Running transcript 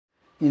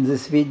In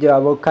this video I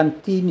will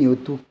continue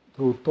to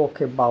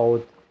talk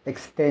about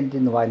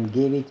extending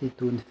longevity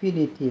to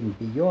infinity and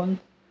beyond,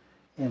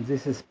 and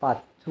this is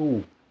part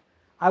 2.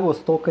 I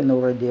was talking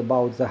already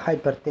about the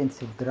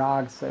hypertensive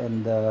drugs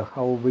and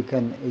how we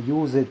can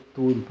use it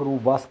to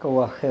improve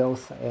vascular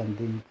health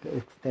and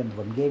extend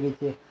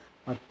longevity,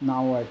 but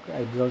now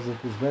because it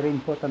is a very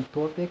important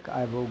topic,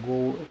 I will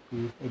go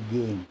to it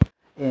again.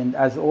 And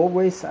as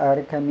always, I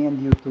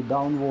recommend you to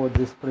download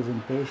this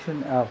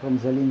presentation from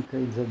the link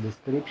in the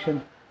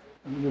description.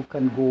 You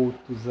can go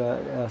to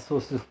the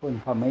sources of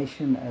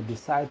information,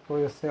 decide for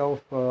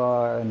yourself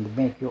and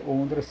make your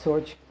own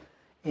research.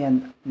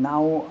 And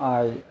now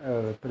I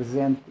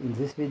present, in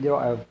this video,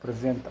 I will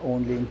present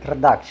only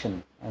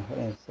introduction.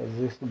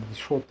 This will be a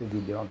short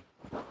video.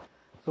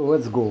 So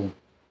let's go.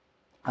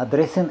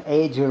 Addressing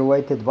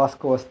age-related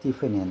vascular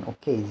stiffening.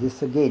 Okay,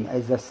 this again,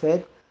 as I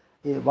said,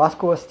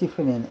 vascular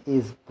stiffening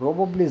is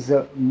probably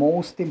the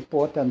most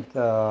important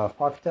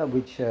factor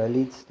which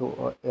leads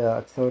to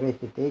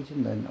accelerated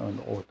aging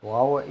or to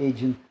our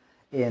aging,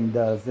 and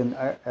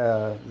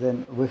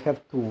then we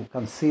have to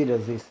consider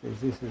this.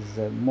 This is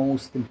the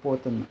most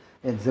important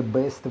and the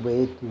best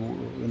way to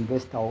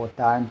invest our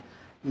time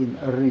in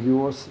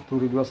reverse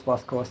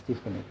vascular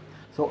stiffening.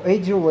 So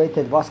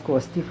age-related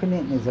vascular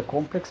stiffening is a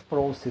complex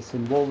process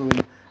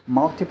involving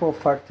multiple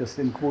factors,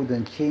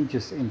 including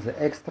changes in the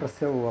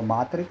extracellular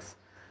matrix,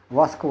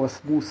 vascular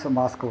smooth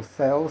muscle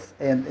cells,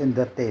 and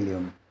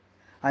endothelium.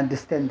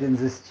 Understanding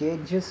these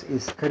changes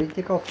is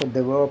critical for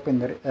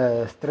developing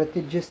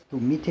strategies to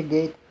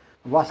mitigate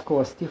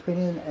vascular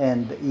stiffening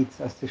and its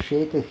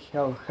associated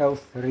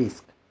health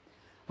risk.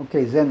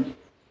 Okay, then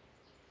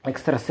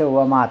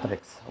extracellular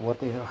matrix,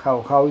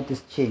 how it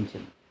is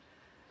changing.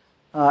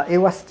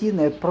 Elastin,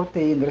 a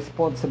protein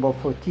responsible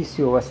for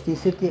tissue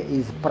elasticity,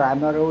 is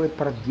primarily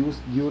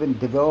produced during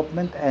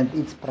development, and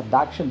its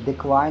production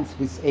declines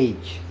with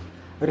age.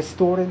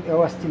 Restoring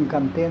elastin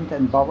content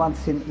and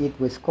balancing it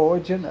with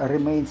collagen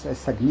remains a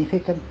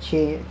significant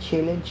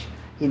challenge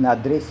in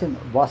addressing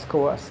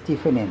vascular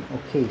stiffening.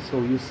 Okay, so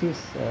you see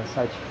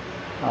such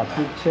a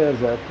picture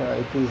that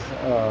it is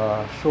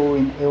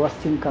showing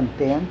elastin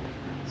content,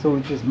 so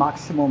it is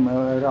maximum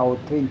around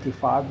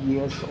 25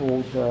 years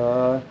old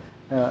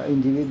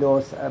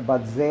individuals,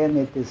 but then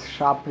it is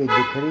sharply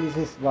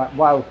decreases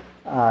while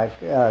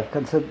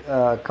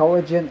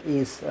collagen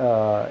is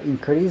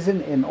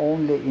increasing, and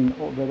only in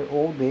very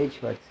old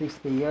age, like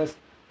 60 years,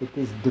 it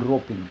is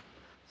dropping.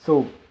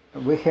 So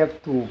we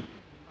have to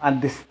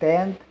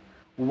understand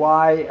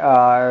why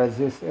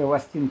this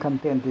elastin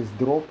content is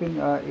dropping.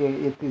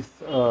 It is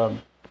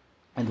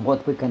and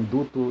what we can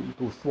do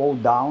to slow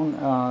down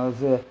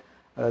the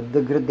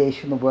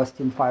degradation of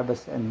elastin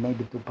fibers and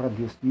maybe to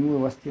produce new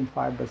elastin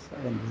fibers,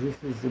 and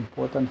this is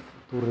important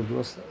to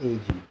reverse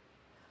aging.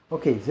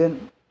 Okay,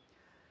 then,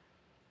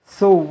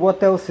 so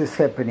what else is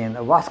happening?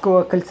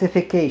 Vascular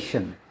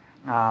calcification.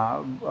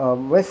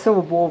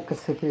 Vessel wall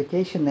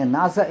calcification,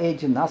 another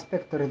aging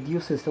aspect,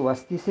 reduces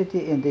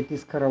elasticity, and it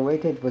is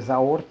correlated with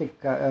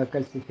aortic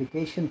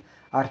calcification,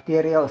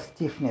 arterial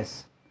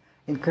stiffness.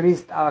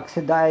 Increased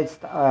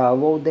oxidized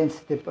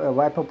low-density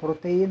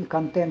lipoprotein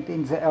content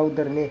in the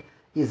elderly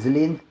is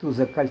linked to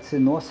the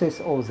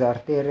calcinosis of the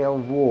arterial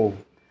wall.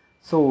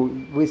 So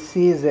we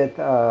see that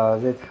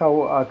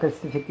how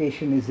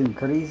calcification is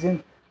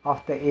increasing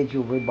after age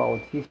of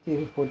about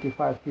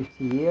 45,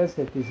 50 years.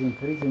 It is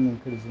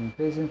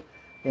increasing,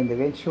 and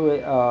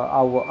eventually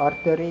our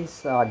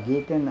arteries are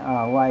getting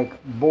like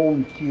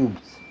bone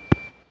tubes.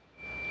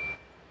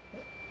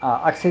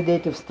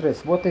 Oxidative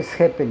stress. What is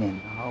happening?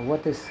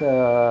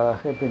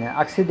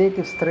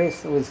 Oxidative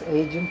stress with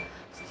aging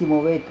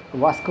stimulate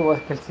vascular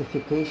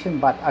calcification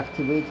by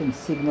activating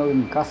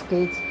signaling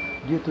cascades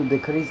due to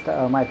decreased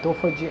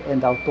mitophagy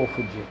and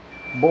autophagy.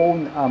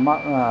 Bone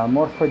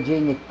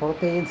morphogenic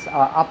proteins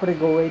are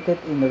upregulated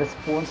in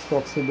response to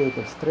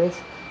oxidative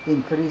stress,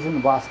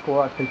 increasing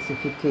vascular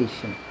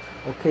calcification.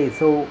 Okay,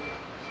 so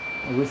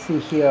we see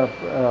here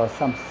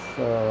some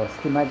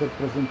schematic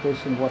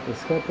presentation what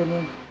is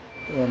happening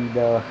and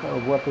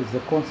what is the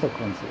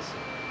consequences.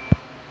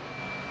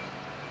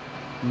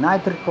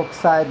 Nitric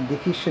oxide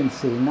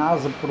deficiency,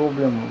 another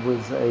problem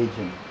with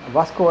aging.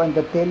 Vascular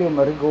endothelium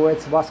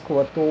regulates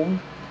vascular tone,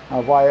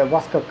 while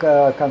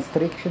vascular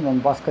constriction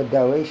and vascular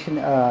dilation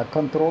are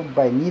controlled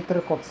by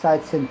nitric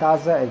oxide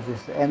synthase as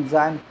this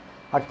enzyme,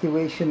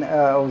 activation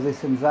of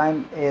this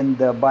enzyme, and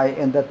by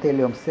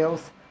endothelium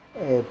cells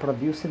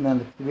producing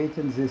and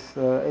activating this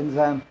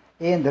enzyme,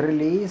 and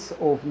release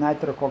of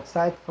nitric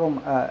oxide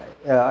from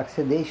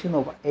oxidation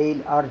of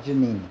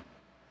L-arginine.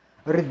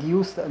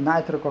 Reduced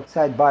nitric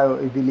oxide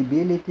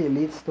bioavailability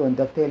leads to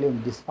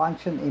endothelium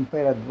dysfunction,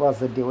 impaired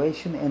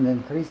vasodilation, and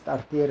increased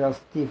arterial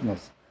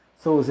stiffness.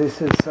 So this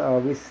is,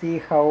 we see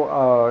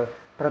how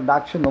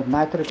production of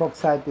nitric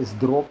oxide is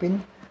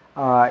dropping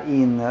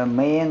in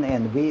men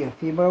and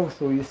females.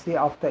 So you see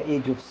after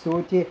age of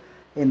 30,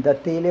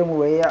 endothelium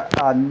layer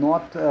are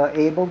not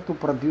able to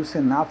produce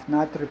enough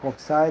nitric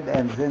oxide,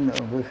 and then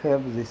we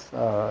have this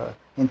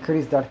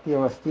increased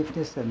arterial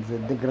stiffness and the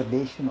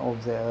degradation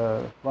of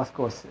the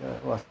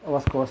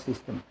vascular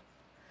system.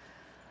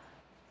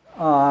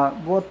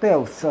 What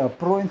else?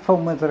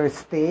 Pro-inflammatory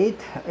state,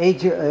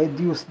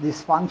 age-induced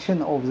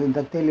dysfunction of the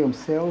endothelium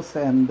cells,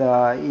 and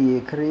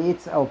it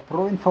creates a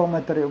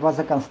pro-inflammatory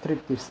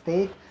vasoconstrictive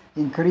state,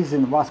 increase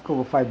in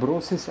vascular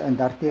fibrosis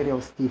and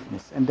arterial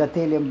stiffness.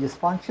 Endothelium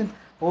dysfunction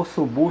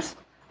also boosts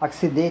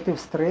oxidative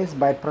stress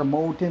by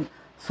promoting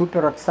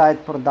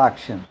superoxide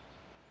production.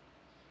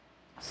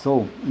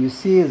 So you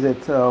see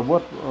that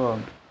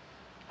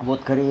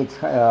what creates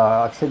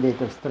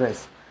oxidative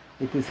stress?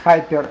 It is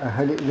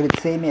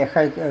hyperglycemia,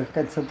 high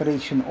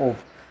concentration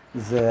of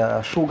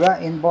the sugar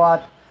in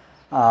blood,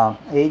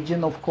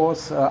 aging, of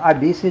course,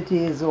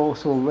 obesity is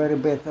also a very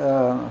bad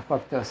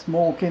factor,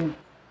 smoking,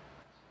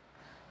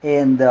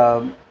 and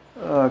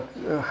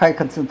high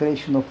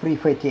concentration of free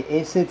fatty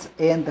acids,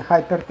 and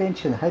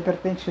hypertension.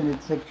 Hypertension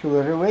is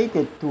actually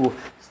related to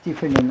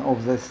stiffening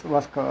of the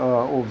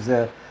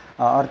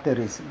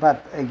arteries,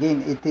 but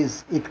again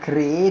it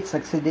creates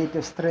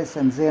oxidative stress,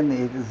 and then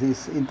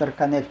this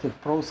interconnected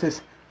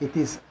process it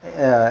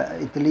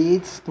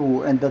leads to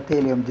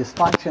endothelium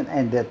dysfunction,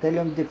 and the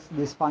endothelium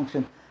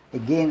dysfunction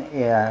again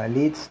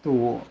leads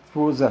to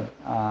further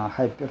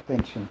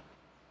hypertension.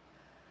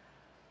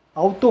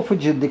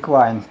 Autophagy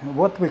decline.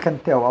 What we can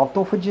tell?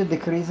 Autophagy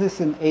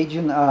decreases in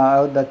aging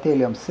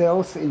endothelium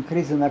cells,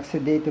 increasing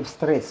oxidative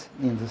stress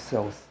in the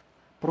cells.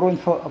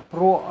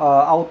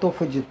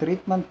 Pro-autophagy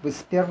treatment with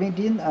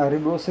spermidine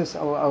reverses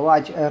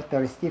large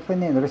artery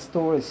stiffening,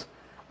 restores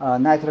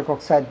nitric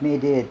oxide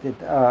mediated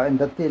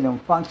endothelium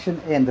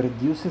function, and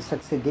reduces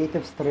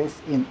oxidative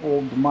stress in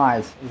old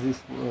mice.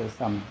 This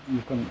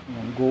you can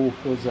go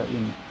further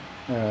in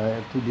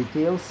to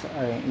details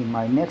in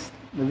my next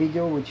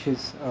video, which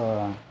has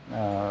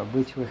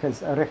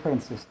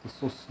references to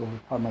sources of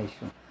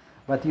information.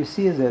 But you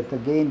see that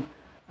again.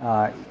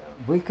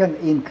 We can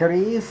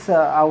increase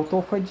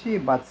autophagy,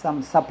 but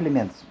some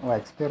supplements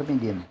like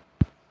spermidine.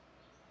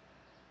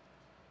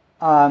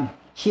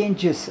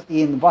 Changes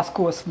in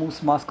vascular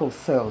smooth muscle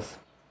cells.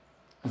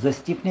 The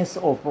stiffness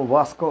of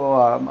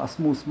vascular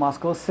smooth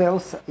muscle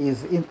cells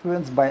is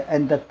influenced by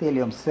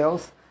endothelium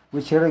cells,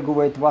 which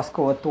regulate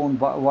vascular tone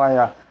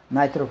via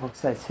nitric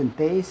oxide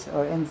synthase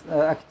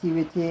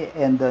activity,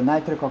 and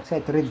nitric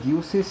oxide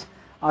reduces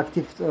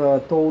active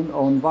tone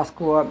on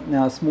vascular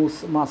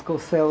smooth muscle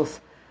cells,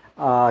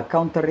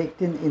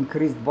 counteracting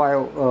increased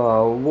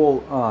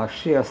wall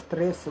shear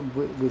stress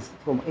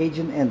from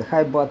aging and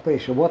high blood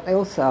pressure. What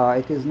else?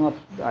 It is not,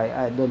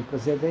 I don't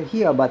present it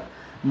here, but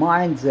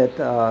mind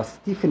that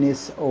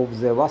stiffness of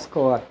the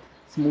vascular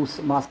smooth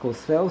muscle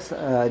cells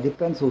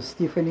depends on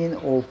stiffening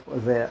of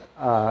the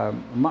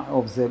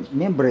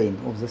membrane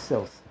of the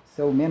cells,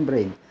 cell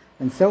membrane.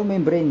 And cell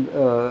membrane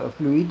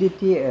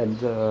fluidity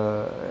and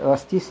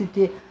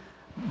elasticity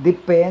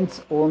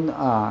depends on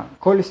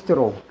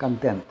cholesterol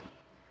content.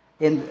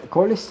 And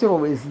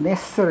cholesterol is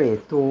necessary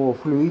to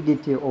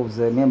fluidity of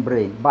the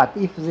membrane. But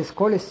if this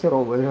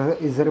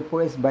cholesterol is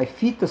replaced by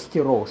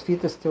phytosterols,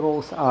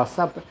 phytosterols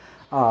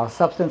are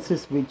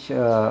substances which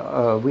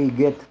we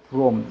get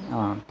from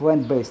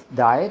plant-based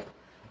diet,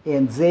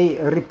 and they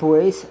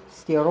replace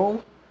sterol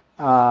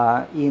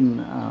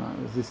in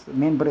these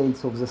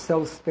membranes of the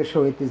cells.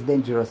 Especially it is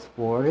dangerous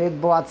for red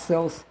blood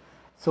cells.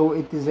 So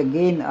it is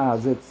again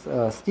that's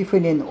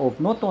stiffening of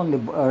not only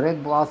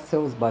red blood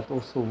cells but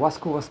also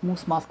vascular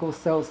smooth muscle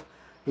cells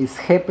is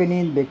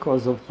happening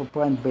because of a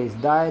plant-based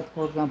diet,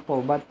 for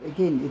example. But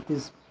again, it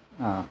is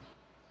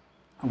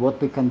what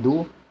we can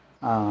do.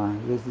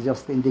 This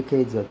just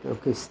indicates that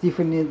okay,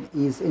 stiffening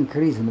is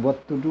increasing.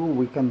 What to do?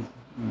 We can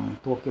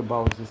talk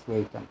about this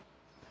later.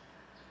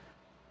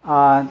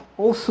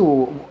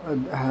 Also,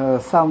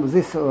 some of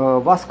these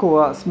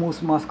vascular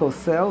smooth muscle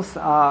cells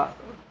are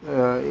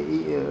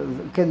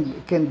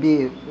can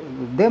be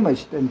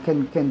damaged and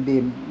can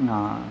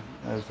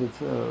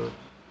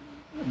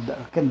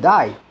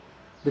die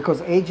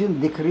because aging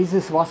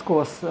decreases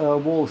vascular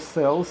wall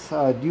cells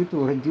due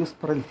to reduced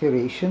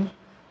proliferation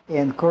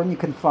and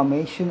chronic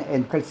inflammation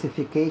and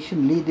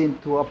calcification, leading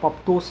to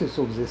apoptosis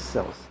of these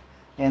cells.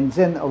 And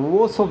then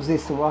loss of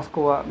these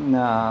vascular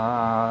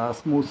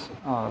smooth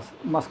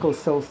muscle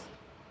cells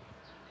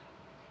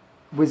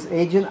with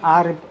aging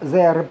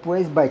they are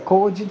replaced by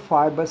collagen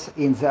fibers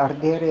in the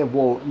arterial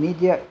wall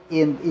media,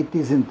 and it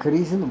is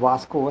increasing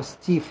vascular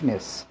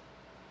stiffness.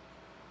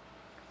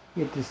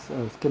 It is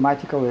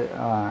schematically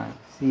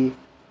see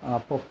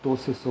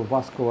apoptosis of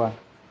vascular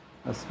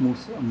smooth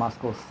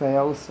muscle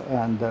cells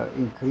and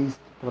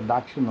increased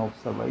production of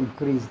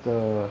increased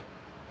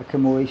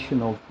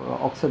accumulation of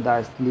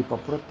oxidized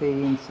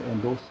lipoproteins,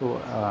 and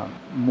also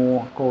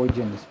more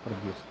collagen is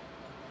produced.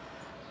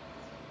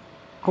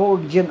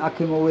 Collagen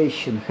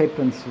accumulation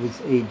happens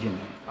with aging.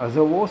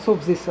 The loss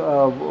of this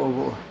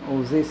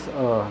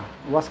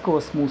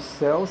vascular smooth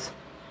cells,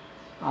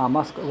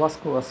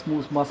 vascular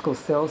smooth muscle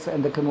cells,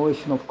 and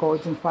accumulation of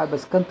collagen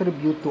fibers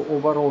contribute to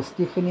overall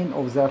stiffening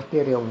of the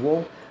arterial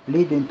wall,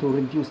 leading to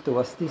reduced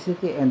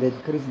elasticity and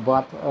increased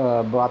blood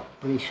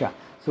pressure.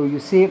 So you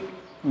see,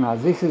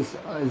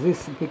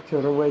 this picture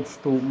relates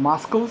to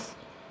muscles,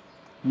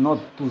 not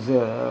to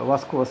the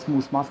vascular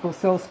smooth muscle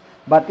cells,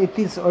 but it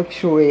is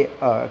actually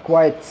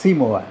quite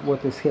similar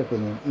what is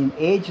happening in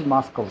aged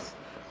muscles.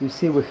 You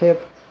see, we have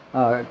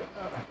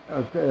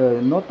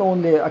not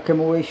only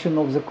accumulation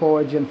of the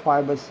collagen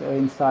fibers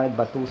inside,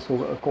 but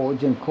also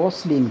collagen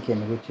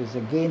cross-linking, which is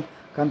again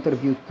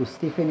contribute to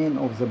stiffening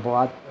of the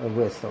blood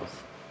vessels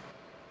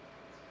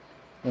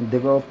and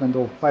development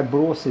of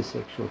fibrosis.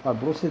 Actually,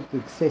 fibrosis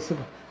is excessive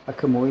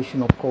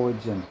accumulation of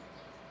collagen.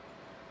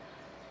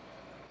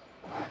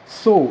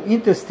 So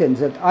interesting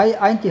that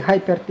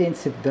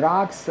antihypertensive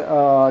drugs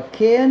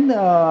can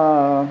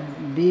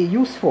be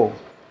useful.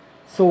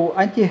 So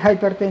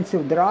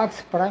antihypertensive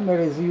drugs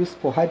primarily is used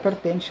for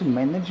hypertension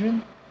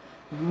management,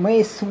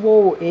 may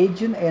slow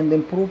aging and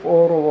improve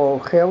overall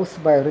health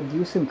by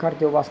reducing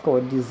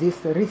cardiovascular disease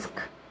risk.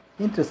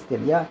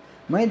 Interesting, yeah.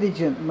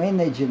 Managing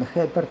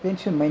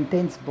hypertension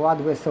maintains blood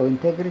vessel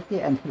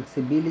integrity and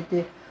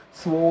flexibility,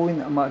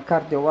 slowing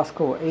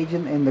cardiovascular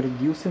aging and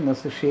reducing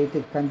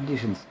associated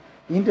conditions.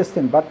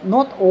 Interesting, but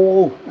not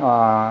all,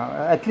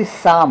 at least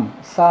some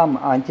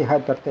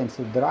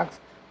antihypertensive drugs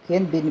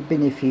can be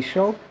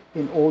beneficial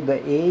in older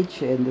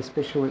age and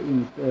especially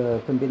in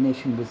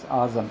combination with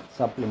other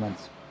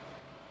supplements.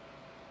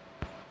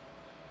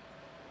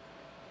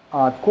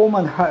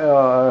 Common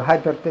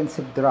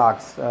hypertensive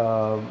drugs.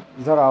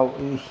 There are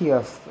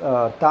here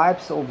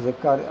types of the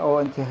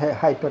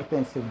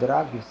antihypertensive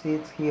drug. You see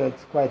it here,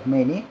 it's quite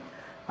many.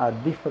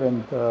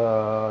 Different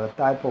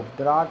type of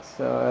drugs,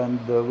 and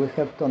we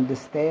have to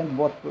understand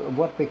what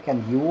we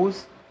can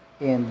use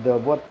and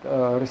what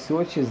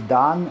research is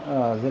done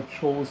that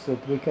shows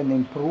that we can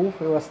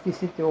improve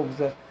elasticity of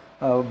the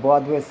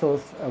blood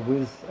vessels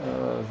with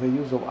the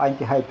use of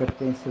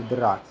antihypertensive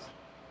drugs.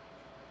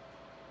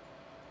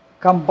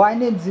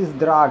 Combining these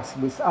drugs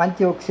with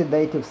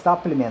antioxidative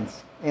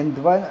supplements and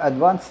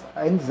advanced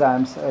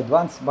enzymes,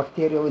 advanced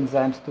bacterial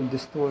enzymes to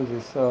destroy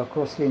this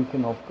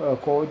cross-linking of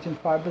collagen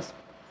fibers,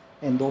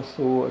 and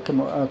also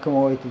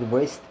accumulated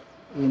waste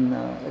in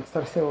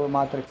extracellular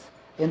matrix,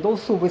 and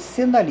also with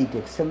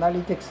senolytics.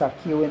 Senolytics are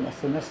killing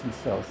senescent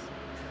cells.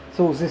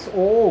 So this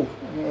all,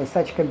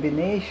 such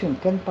combination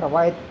can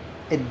provide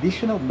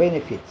additional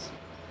benefits.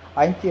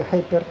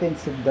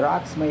 Antihypertensive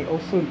drugs may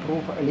also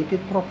improve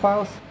lipid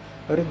profiles,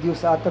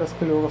 reduce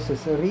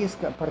atherosclerosis risk,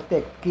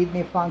 protect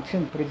kidney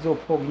function, preserve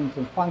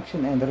cognitive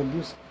function, and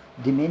reduce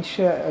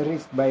dementia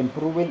risk by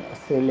improving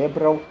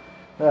cerebral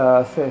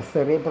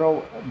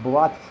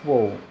blood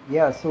flow.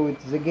 Yeah, so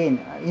it's again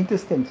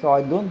interesting. So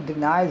I don't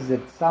deny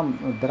that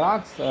some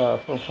drugs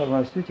from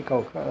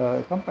pharmaceutical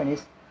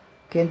companies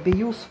can be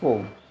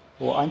useful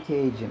for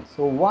anti-aging.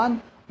 So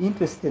one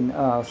interesting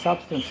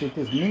substance, it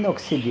is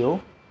minoxidil.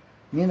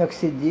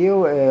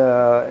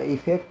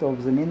 Effect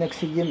of the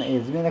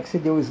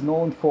minoxidil is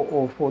known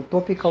for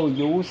topical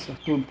use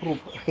to improve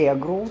hair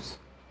growth.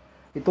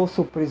 It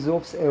also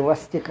preserves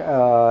elastic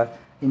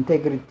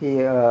integrity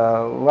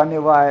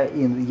lamella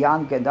in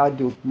young and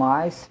adult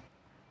mice,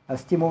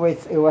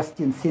 stimulates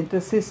elastin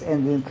synthesis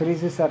and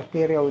increases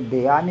arterial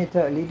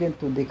diameter, leading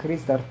to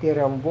decreased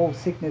arterial wall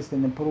thickness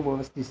and improved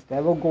elasticity.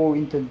 I will go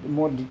into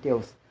more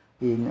details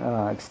in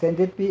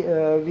extended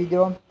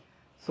video.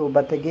 So,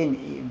 but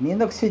again,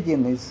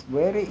 minoxidil is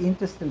very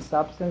interesting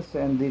substance,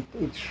 and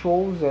it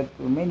shows that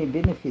many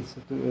benefits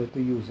to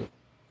use it.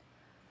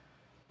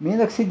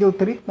 Minoxidil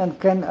treatment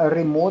can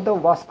remodel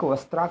vascular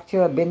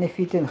structure,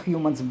 benefiting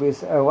humans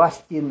with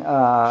elastin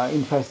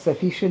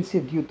insufficiency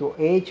due to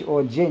age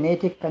or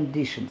genetic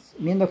conditions.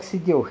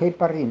 Minoxidil,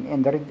 heparin,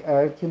 and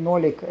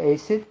retinoic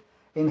acid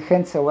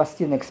enhance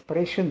elastin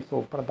expression,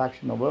 so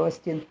production of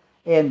elastin,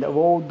 and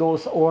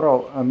low-dose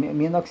oral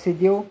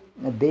minoxidil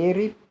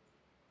daily,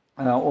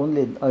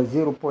 only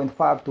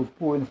 0.5 to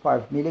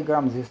 0.5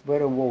 milligrams, is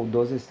very low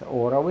doses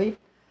orally,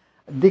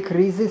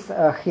 decreases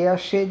hair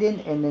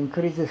shedding and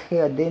increases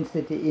hair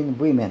density in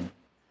women.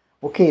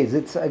 Okay,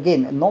 that's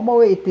again,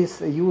 normally it is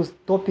used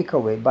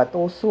topically, but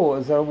also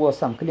there were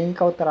some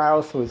clinical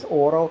trials with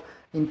oral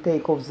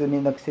intake of the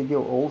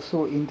minoxidil,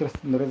 also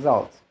interesting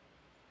results.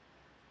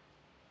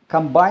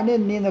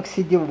 Combining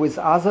minoxidil with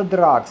other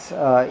drugs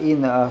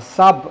in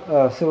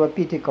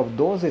sub-therapeutic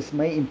doses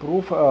may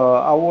improve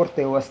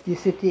aorta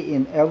elasticity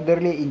in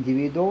elderly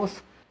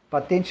individuals,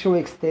 potentially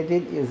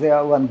extending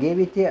their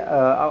longevity.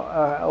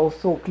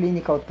 Also,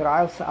 clinical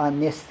trials are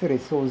necessary.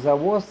 So there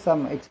was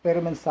some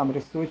experiments, some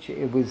research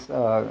with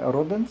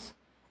rodents,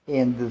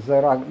 and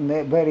there are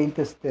very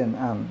interesting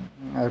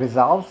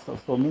results.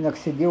 So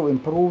minoxidil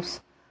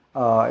improves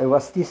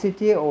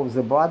elasticity of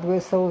the blood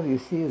vessel. You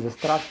see the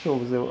structure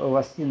of the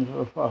elastin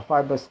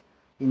fibers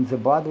in the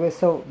blood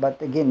vessel.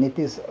 But again,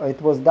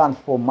 it was done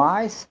for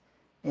mice,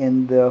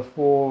 and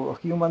for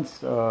humans,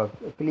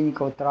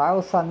 clinical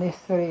trials are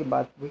necessary.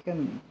 But we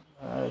can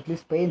at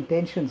least pay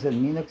attention that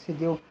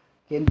minoxidil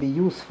can be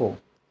useful.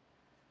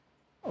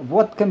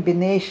 What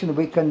combination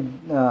we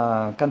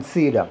can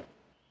consider?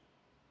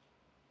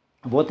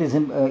 What is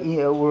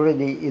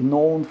already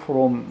known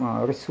from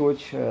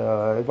research,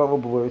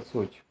 available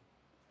research?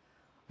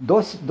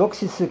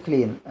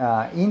 Doxycycline,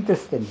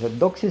 interesting. The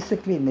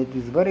doxycycline, it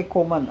is very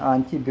common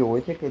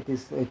antibiotic. It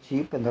is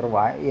cheap and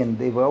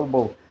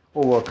available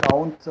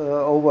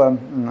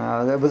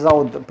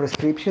without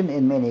prescription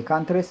in many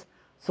countries.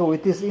 So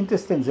it is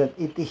interesting that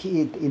it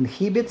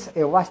inhibits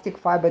elastic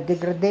fiber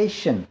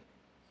degradation.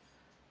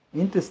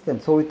 Interesting.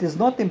 So it is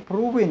not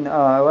improving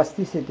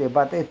elasticity,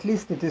 but at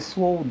least it is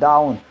slow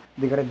down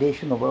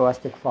degradation of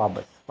elastic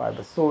fibers.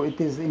 So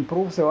it is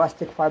improves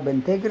elastic fiber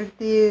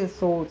integrity,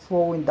 so it's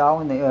slowing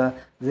down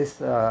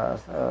this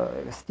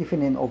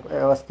stiffening of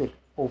elastic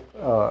of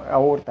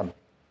aorta.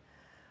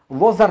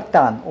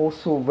 Losartan,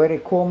 also very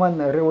common,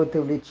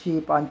 relatively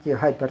cheap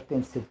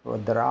antihypertensive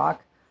drug.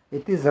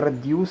 It is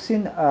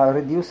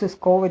reduces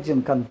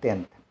collagen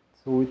content.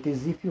 So it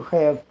is, if you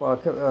have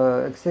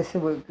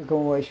excessive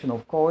accumulation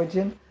of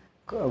collagen,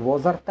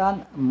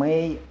 losartan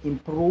may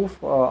improve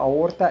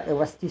aorta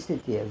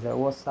elasticity. There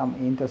was some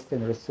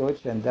interesting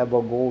research, and I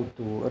will go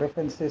to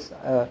references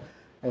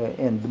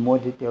and more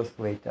details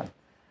later.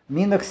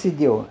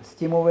 Minoxidil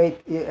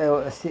stimulate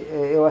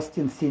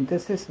elastin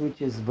synthesis,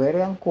 which is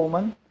very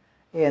uncommon,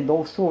 and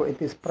also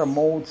it is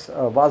promotes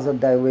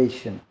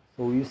vasodilation.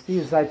 So you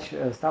see such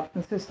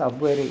substances are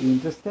very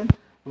interesting.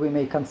 We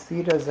may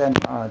consider them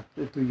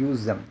to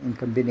use them in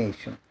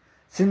combination.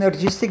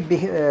 Synergistic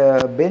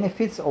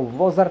benefits of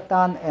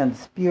losartan and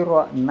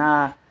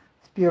spironolactone.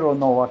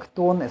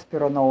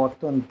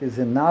 Spironolactone is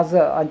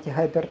another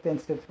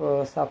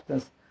antihypertensive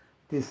substance.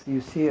 This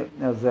you see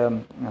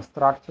the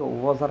structure of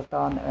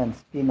losartan and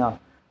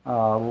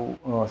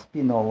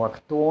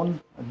spironolactone,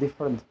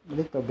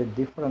 little bit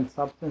different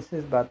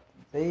substances, but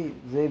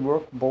they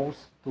work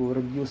both to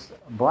reduce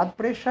blood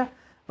pressure.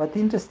 But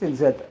interesting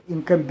that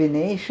in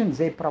combination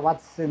they provide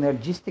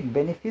synergistic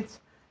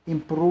benefits,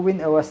 improving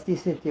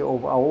elasticity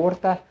of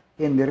aorta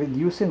and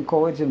reducing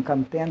collagen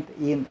content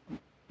in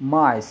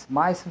mice.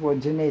 Mice were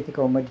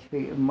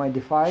genetically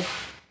modified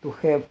to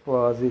have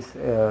this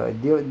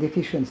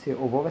deficiency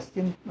of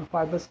elastin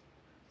fibers.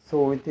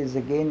 So it is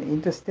again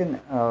interesting.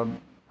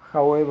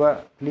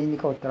 However,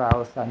 clinical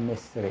trials are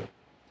necessary.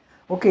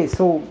 Okay,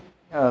 so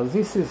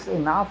this is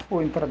enough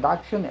for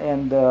introduction,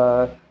 and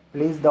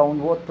please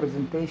download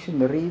presentation,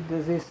 read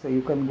this.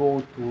 You can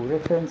go to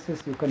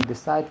references. You can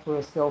decide for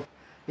yourself.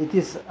 It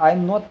is,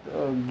 I'm not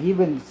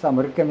given some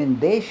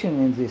recommendation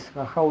in this,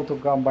 how to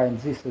combine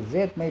this with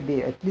that.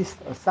 Maybe at least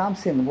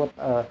something what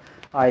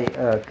I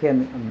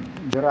can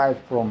derive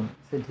from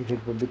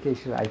scientific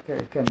publication. I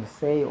can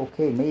say,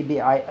 okay,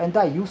 maybe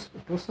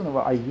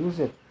personally I use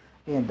it,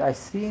 and I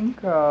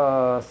think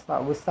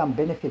with some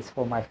benefits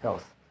for my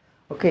health.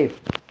 Okay,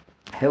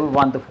 have a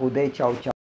wonderful day. Ciao, ciao.